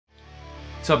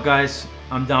What's up, guys?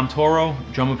 I'm Turo,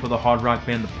 drummer for the hard rock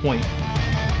band The Poynt.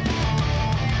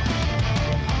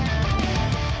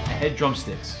 AHEAD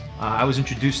Drumsticks. I was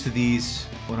introduced to these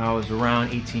when I was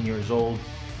around 18 years old.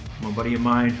 From a buddy of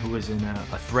mine who was in a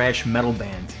thrash metal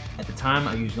band. At the time,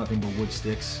 I used nothing but wood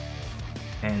sticks,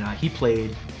 and he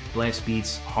played blast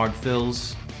beats, hard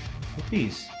fills with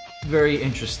these. Very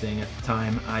interesting at the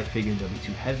time. I figured they'd be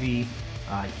too heavy.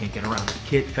 I can't get around the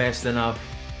kit fast enough.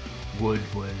 Wood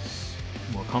was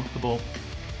more comfortable,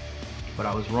 but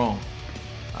I was wrong.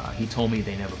 He told me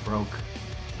they never broke.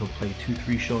 He'll play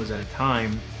 2-3 shows at a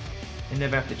time and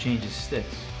never have to change his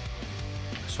sticks.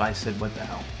 So I said, what the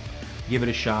hell? Give it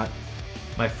a shot.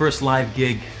 My first live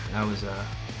gig, I was at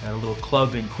a little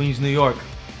club in Queens, New York.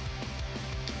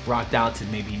 Rocked out to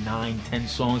maybe 9-10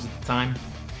 songs at the time.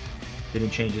 Didn't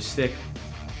change a stick.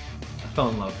 I fell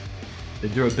in love. The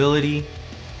durability,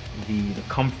 the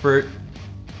comfort,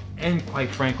 and quite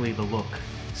frankly, the look.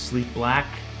 Sleek black,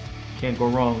 can't go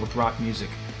wrong with rock music.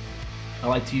 I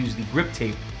like to use the grip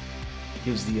tape.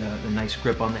 Gives the nice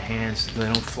grip on the hands so they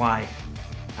don't fly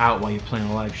out while you're playing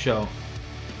a live show.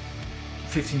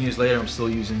 15 years later, I'm still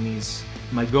using these.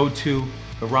 My go-to,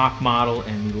 the rock model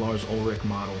and the Lars Ulrich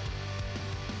model.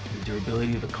 The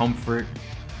durability, the comfort,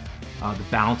 the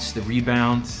bounce, the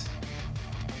rebound,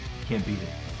 can't beat it.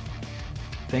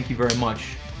 Thank you very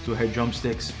much to AHEAD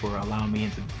Drumsticks for allowing me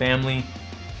into the family,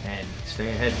 and stay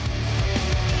ahead.